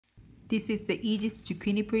This is the easiest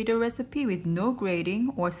zucchini fritter recipe with no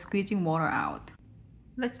grating or squeezing water out.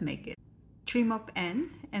 Let's make it. Trim up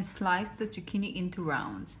ends and slice the zucchini into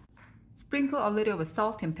rounds. Sprinkle a little of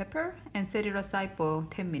salt and pepper and set it aside for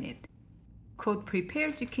 10 minutes. Coat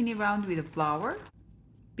prepared zucchini round with flour.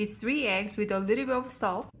 Beat 3 eggs with a little bit of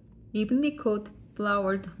salt. Evenly coat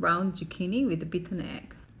floured round zucchini with beaten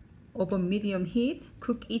egg. Over medium heat,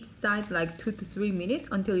 cook each side like 2 to 3 minutes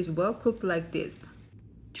until it's well cooked like this.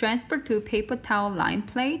 Transfer to a paper towel lined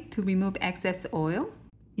plate to remove excess oil.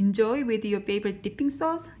 Enjoy with your favorite dipping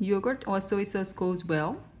sauce, yogurt or soy sauce goes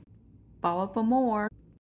well. Follow for more.